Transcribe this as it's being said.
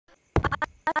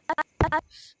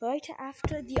right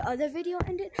after the other video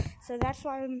ended, so that's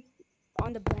why I'm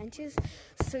on the branches.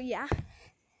 So yeah,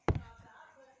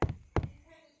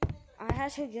 I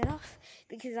had to get off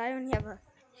because I only have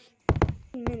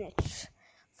minutes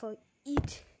for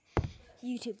each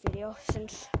YouTube video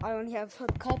since I only have a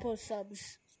couple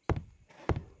subs.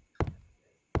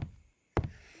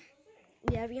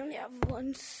 Yeah, we only have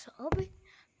one sub.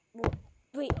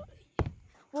 Wait,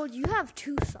 well, you have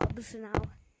 2 subs now.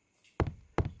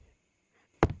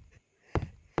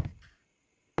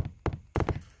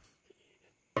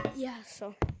 Yeah,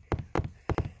 so.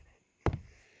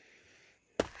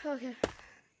 Okay.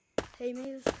 Hey,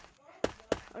 Maze.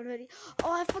 Already.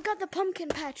 Oh, I forgot the pumpkin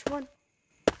patch one.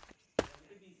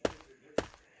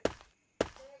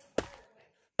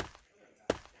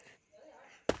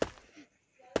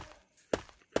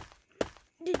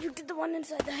 Did you get the one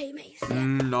inside the hay maze? Yeah.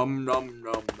 Nom nom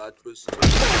nom, that was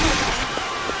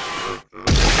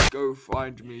Go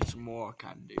find me some more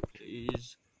candy,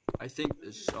 please. I think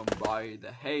there's some by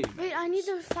the hay maze. Wait, I need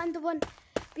to find the one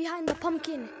behind the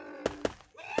pumpkin.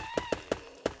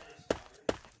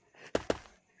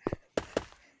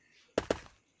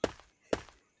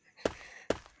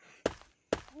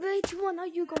 Which one are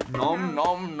you going to Nom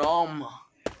nom nom.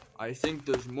 I think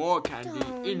there's more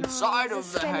candy inside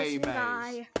of the hay maze.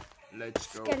 Guy. Let's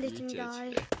go Skeleton eat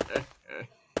guy. it.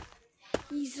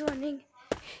 He's running.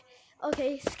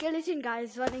 Okay, skeleton guy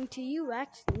is running to you,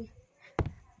 actually.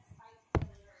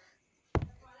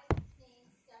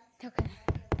 Okay.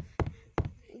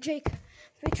 Jake,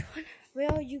 which one?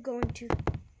 Where are you going to?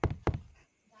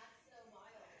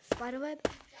 Spiderweb?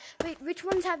 Wait, which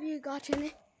ones have you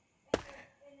gotten?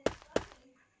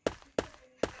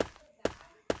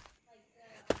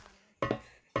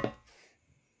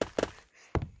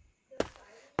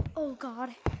 Oh God.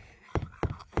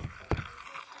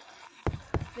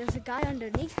 There's a guy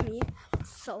underneath me,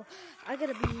 so I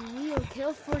gotta be real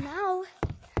careful now.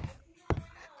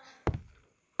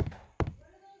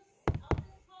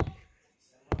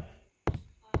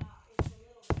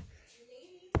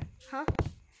 Huh?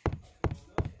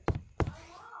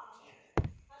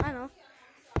 I know.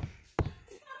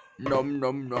 Nom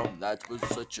nom nom, that was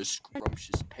such a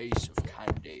scrumptious piece of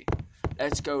candy.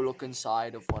 Let's go look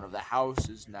inside of one of the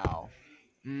houses now.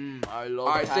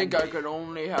 I think I could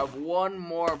only have one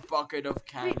more bucket of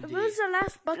candy. Wait, where's the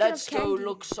last bucket Let's of candy? go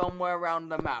look somewhere around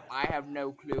the map. I have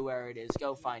no clue where it is.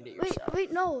 Go find it yourself.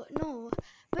 Wait, no.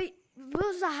 Wait,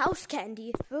 where's the house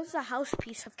candy? Where's the house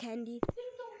piece of candy?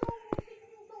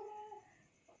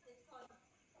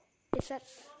 Is that...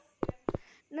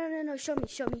 No, show me.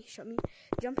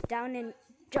 Jump it down and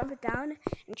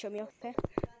show me, okay?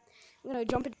 I'm gonna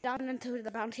jump it down into the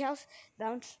bouncy house.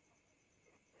 Bounce.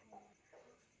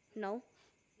 No.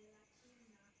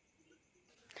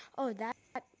 Oh, that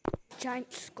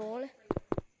giant skull.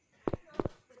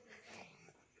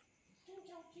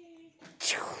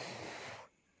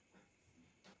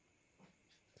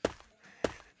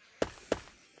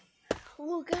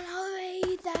 We're gonna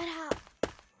raid that house.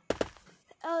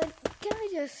 Can I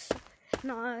just...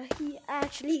 No, he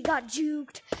actually got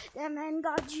juked. That man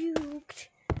got juked.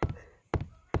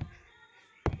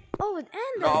 Oh, and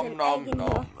there's an egg in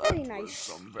here. Very nice.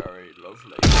 Some very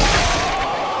lovely.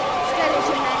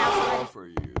 Skeleton man outside. For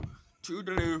you.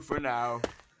 Toodaloo for now.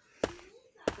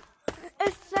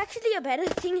 It's actually a better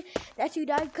thing that you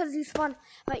died because you spawned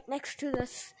right next to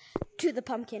the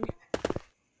pumpkin.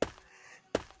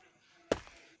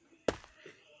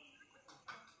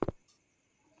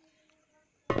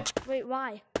 Wait,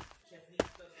 why?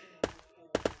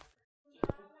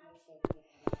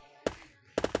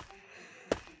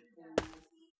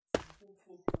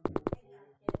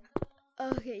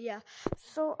 Okay, yeah.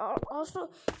 So I'll also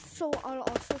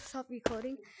stop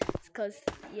recording because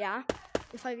yeah,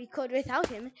 if I record without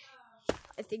him,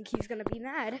 I think he's gonna be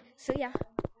mad. So yeah.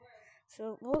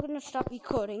 So we're gonna stop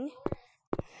recording.